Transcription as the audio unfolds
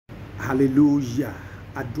hallelujah.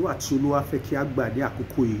 Àdúrà tí Olúwa fẹ́ kí a gbà ní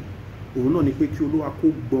àkókò yìí òun náà ni pé kí Olúwa kó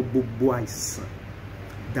gbọ̀n gbogbo àìsàn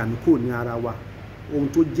dànù kúrò ní ara wa, ohun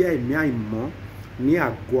tó jẹ́ ẹ̀mí àìmọ́ ní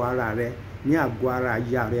àgọ́ ara rẹ, ní àgọ́ ara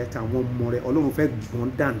aya rẹ àtàwọn ọmọ rẹ, Ọlọ́run fẹ́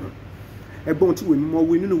gbọ̀n dànù. Ẹgbọ́n tí ìwé mímọ́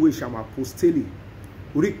wí nínú ìwé Ìṣàwọn Àpọ́stélì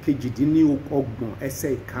orí kejìdínlọ́gbọ̀n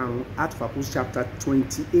ẹsẹ̀ ìkarùn-ún, Acts of Apostles chapter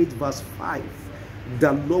 28 verse 5.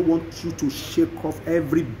 The Lord wants you to shake off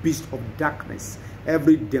every beast of darkness.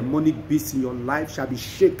 Every demonic beast in your life shall be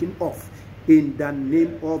shaken off in the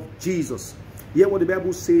name of Jesus. Hear what the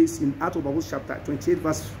Bible says in Acts of Apostles chapter 28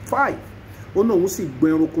 verse 5. Ó náà òun sì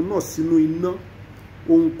gbọ̀n ẹranko náà sínú iná,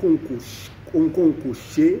 ohunkóhun kò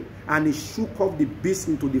ṣe, and he shook off the beast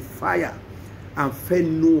into the fire and fell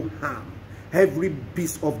no harm. Every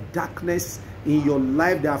beast of darkness in your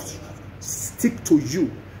life that stick to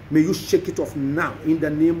you, may you shake it off now in the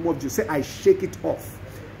name of Jesus. Say, I shake it off.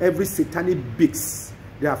 Every satanic beast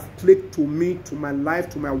that have plagued to me, to my life,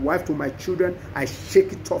 to my wife, to my children, I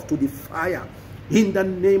shake it off to the fire in the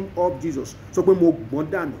name of Jesus. So pé mo gbọ̀n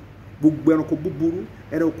dànù gbogbo ẹranko búburú,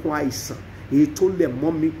 ẹranko àìsàn èyí tó lè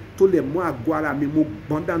mọ́ mi, tó lè mọ́ àgọ́ ara mi, mo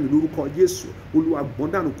gbọ̀n dànù lórúkọ Jésù. Olúwa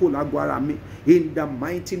gbọ̀n dànù kó lágọ́ ara mi in the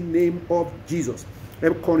mighty name of Jesus. Ẹ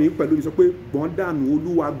kọrin pẹ̀lú mi sọ pé gbọ̀n dànù,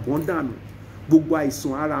 Olúwa gbọ̀n dànù gbogbo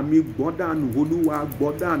àìsàn ara mi, gbọ̀n dànù, Olúwa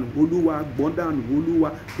gbọ̀n dànù, Olúwa gbọ̀n dànù, Olúwa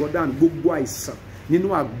gbọ̀n dànù gbogbo àìsàn nínú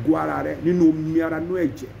àgọ́ ara rẹ, nínú omi ara, nínú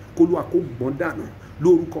ẹ̀jẹ̀, kó Olúwa kó gbọ̀n dànù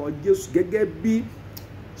lórúkọ Jésù. Gẹ́gẹ́ bí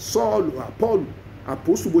Sọ́ọ̀lù Paul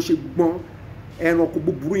àpòsù bó ṣe gbọ̀n ẹranko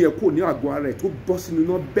búburú yẹn kò ní àgọ́ ara rẹ tó bọ́ sínú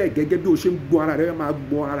iná, bẹ́ẹ̀ gẹ́gẹ́ bí o ṣe ń gbọ̀n ara rẹ máa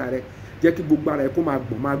gbọ̀n ara rẹ, jẹ́ kí gbogbo ara rẹ kó máa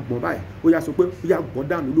gbọ̀n báyìí. Ó yá sọ pé ó yá gbọ̀n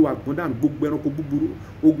dànù, Olúwa gbọ̀n dànù gbogbo ẹranko búburú,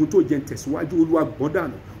 ogun tó jẹ́ ń tẹ̀síwájú, Olúwa gbọ̀n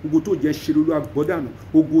dànù, ogun tó jẹ́ ṣe, Olúwa gbọ̀n dànù,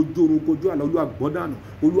 ogun ojú oorun, ogun ojú àlá, Olúwa gbọ̀n dànù.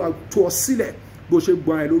 Olúwa tú ọ sílẹ̀ bó ṣe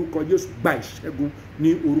gbọ̀n ara rẹ lórúkọ Jésù. Gba ìṣẹ́gun ní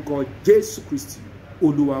orúkọ Jésù Kristi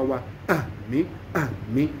Olúwa wa. Àmín,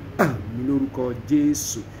 àmín, àmín lórúkọ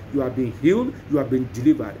Jésù. You have been healed, you have been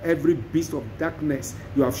delivered. Every beast of darkness,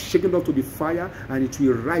 you have shaken up to the fire, and it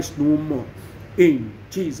will rise no more. In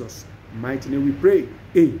Jesus' mighty name we pray.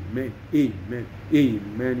 Amen, amen,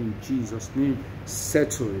 amen. In Jesus' name,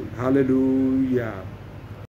 settle. Hallelujah.